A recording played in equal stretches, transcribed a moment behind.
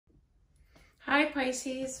Hi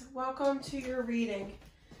Pisces, welcome to your reading.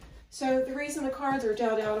 So the reason the cards are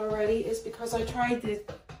dealt out already is because I tried to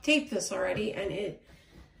tape this already and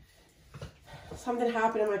something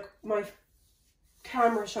happened and my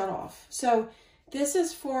camera shut off. So this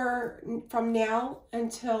is from now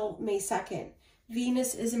until May 2nd.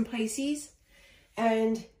 Venus is in Pisces,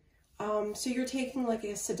 and so you're taking like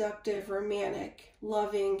a seductive, romantic,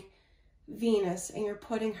 loving Venus and you're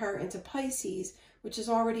putting her into Pisces, which is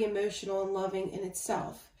already emotional and loving in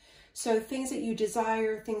itself. So things that you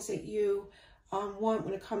desire, things that you want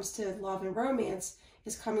when it comes to love and romance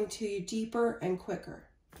is coming to you deeper and quicker.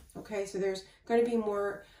 Okay, so there's going to be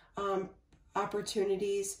more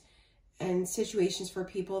opportunities and situations for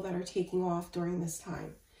people that are taking off during this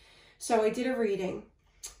time. So I did a reading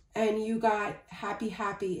and you got happy,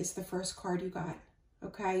 happy is the first card you got.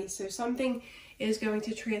 Okay, so something is going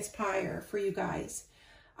to transpire for you guys.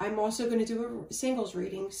 I'm also going to do a singles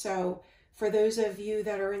reading. So for those of you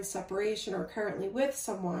that are in separation or currently with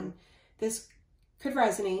someone, this could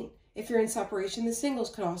resonate. If you're in separation, the singles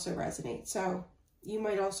could also resonate. So you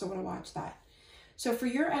might also want to watch that. So for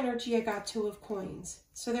your energy, I got 2 of coins.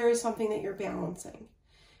 So there is something that you're balancing.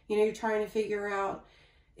 You know, you're trying to figure out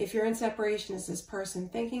if you're in separation, is this person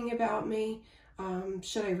thinking about me?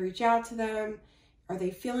 Should I reach out to them? Are they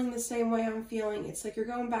feeling the same way I'm feeling? It's like you're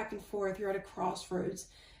going back and forth. You're at a crossroads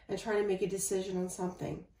and trying to make a decision on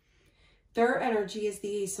something. Their energy is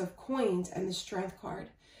the Ace of Coins and the Strength card.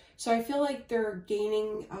 So I feel like they're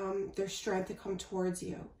gaining their strength to come towards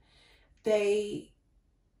you. They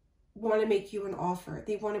want to make you an offer.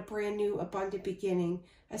 They want a brand new, abundant beginning,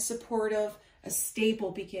 a supportive, a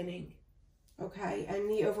stable beginning. Okay, and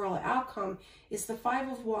the overall outcome is the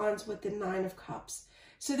 5 of Wands with the 9 of Cups.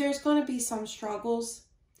 So there's going to be some struggles,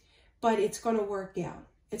 but it's going to work out.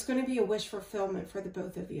 It's going to be a wish fulfillment for the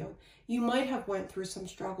both of you. You might have went through some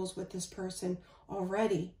struggles with this person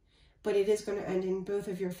already, but it is going to end in both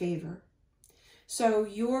of your favor. So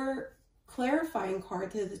your clarifying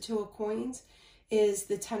card to the 2 of Coins is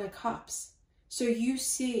the 10 of Cups. So you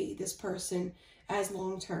see this person as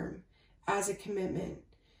long-term, as a commitment,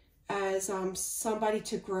 as somebody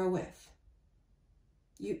to grow with.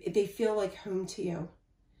 They feel like home to you.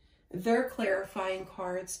 Their clarifying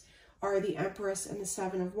cards are the Empress and the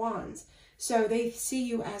 7 of Wands. So they see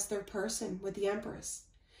you as their person with the Empress.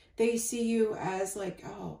 They see you as like,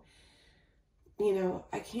 oh, you know,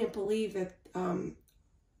 I can't believe that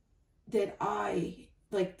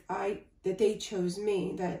that they chose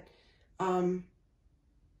me, that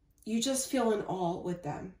you just feel in awe with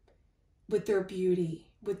them, with their beauty,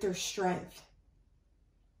 with their strength.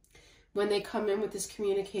 When they come in with this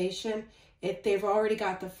communication, they've already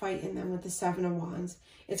got the fight in them with the 7 of Wands.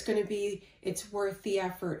 It's worth the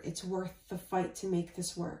effort. It's worth the fight to make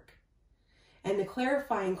this work. And the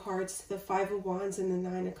clarifying cards to the 5 of Wands and the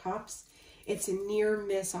 9 of Cups, it's a near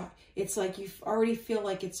miss. It's like you already feel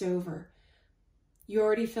like it's over. You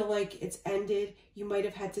already feel like it's ended. You might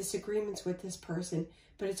have had disagreements with this person,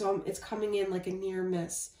 but it's coming in like a near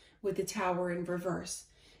miss with the Tower in reverse.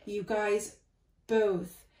 You guys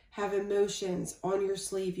both have emotions on your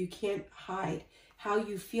sleeve. You can't hide how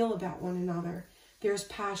you feel about one another. There's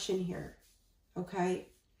passion here, okay?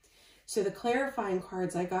 So the clarifying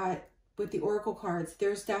cards I got with the Oracle cards,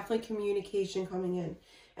 there's definitely communication coming in.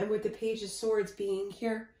 And with the Page of Swords being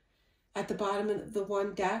here at the bottom of the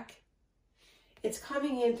one deck, it's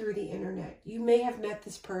coming in through the internet. You may have met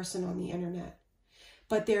this person on the internet,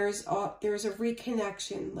 but there's a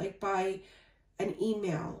reconnection, like by an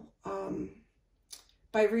email,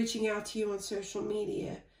 by reaching out to you on social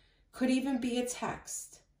media, could even be a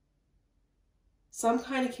text. Some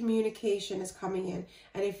kind of communication is coming in,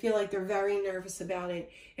 and I feel like they're very nervous about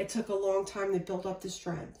it. It took a long time to build up the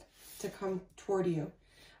strength to come toward you.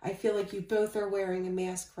 I feel like you both are wearing a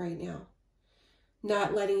mask right now,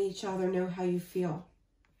 not letting each other know how you feel.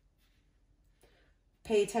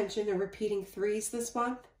 Pay attention to repeating 3s this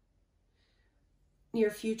month.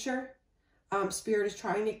 Near future, Spirit is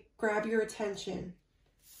trying to grab your attention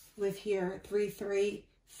with here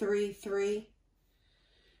 3333.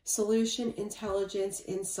 Solution, intelligence,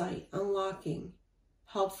 insight, unlocking,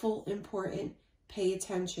 helpful, important, pay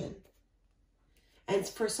attention. And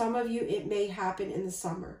for some of you, it may happen in the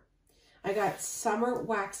summer. I got summer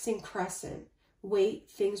waxing crescent. Wait,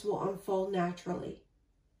 things will unfold naturally.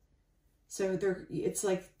 So it's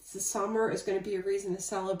like the summer is going to be a reason to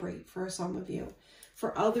celebrate for some of you.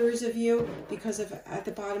 For others of you, because of at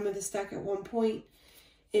the bottom of this deck at one point,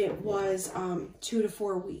 it was 2 to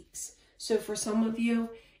 4 weeks. So for some of you,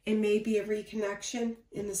 it may be a reconnection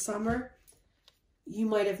in the summer. You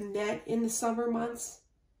might have met in the summer months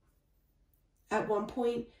at one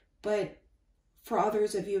point, but For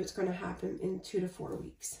others of you, it's going to happen in 2 to 4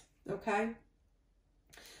 weeks. Okay?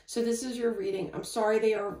 So this is your reading. I'm sorry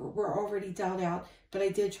were already dealt out, but I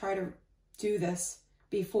did try to do this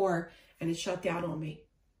before and it shut down on me.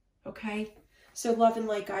 Okay? So love and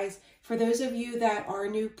light, guys. For those of you that are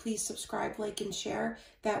new, please subscribe, like, and share.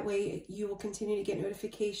 That way you will continue to get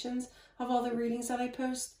notifications of all the readings that I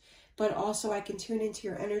post. But also I can tune into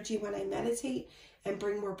your energy when I meditate and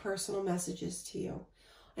bring more personal messages to you.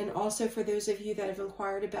 And also for those of you that have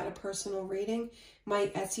inquired about a personal reading, my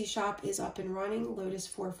Etsy shop is up and running, Lotus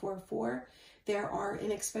 444. There are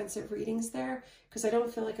inexpensive readings there because I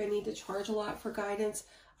don't feel like I need to charge a lot for guidance.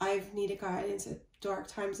 I've needed guidance at dark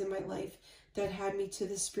times in my life that had me to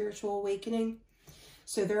this spiritual awakening.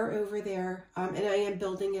 So they're over there, and I am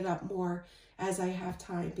building it up more as I have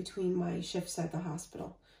time between my shifts at the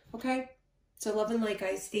hospital. Okay? So love and light,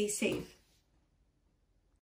 guys. Stay safe.